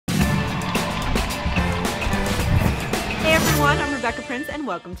everyone, I'm Rebecca Prince and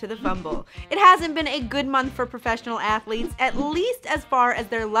welcome to the Fumble. It hasn't been a good month for professional athletes, at least as far as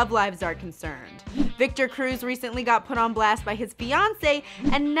their love lives are concerned. Victor Cruz recently got put on blast by his fiancée,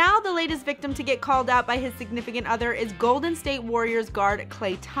 and now the latest victim to get called out by his significant other is Golden State Warriors guard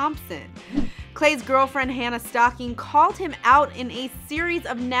Klay Thompson. Klay's girlfriend Hannah Stocking called him out in a series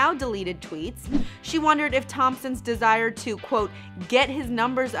of now deleted tweets. She wondered if Thompson's desire to, quote, get his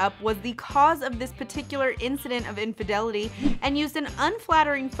numbers up was the cause of this particular incident of infidelity, and used an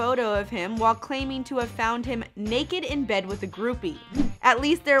unflattering photo of him while claiming to have found him naked in bed with a groupie. At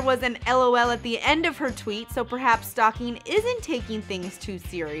least there was an LOL at the end of her tweet, so perhaps Stocking isn't taking things too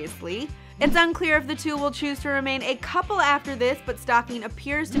seriously. It's unclear if the two will choose to remain a couple after this, but Stocking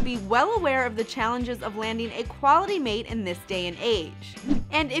appears to be well aware of the challenges of landing a quality mate in this day and age.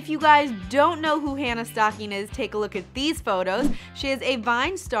 And if you guys don't know who Hannah Stocking is, take a look at these photos. She is a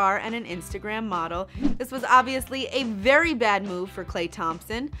Vine star and an Instagram model. This was obviously a very bad move for Klay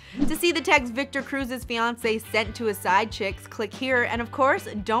Thompson. To see the text Victor Cruz's fiancé sent to his side chicks, click here, and of course,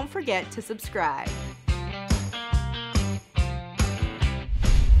 don't forget to subscribe.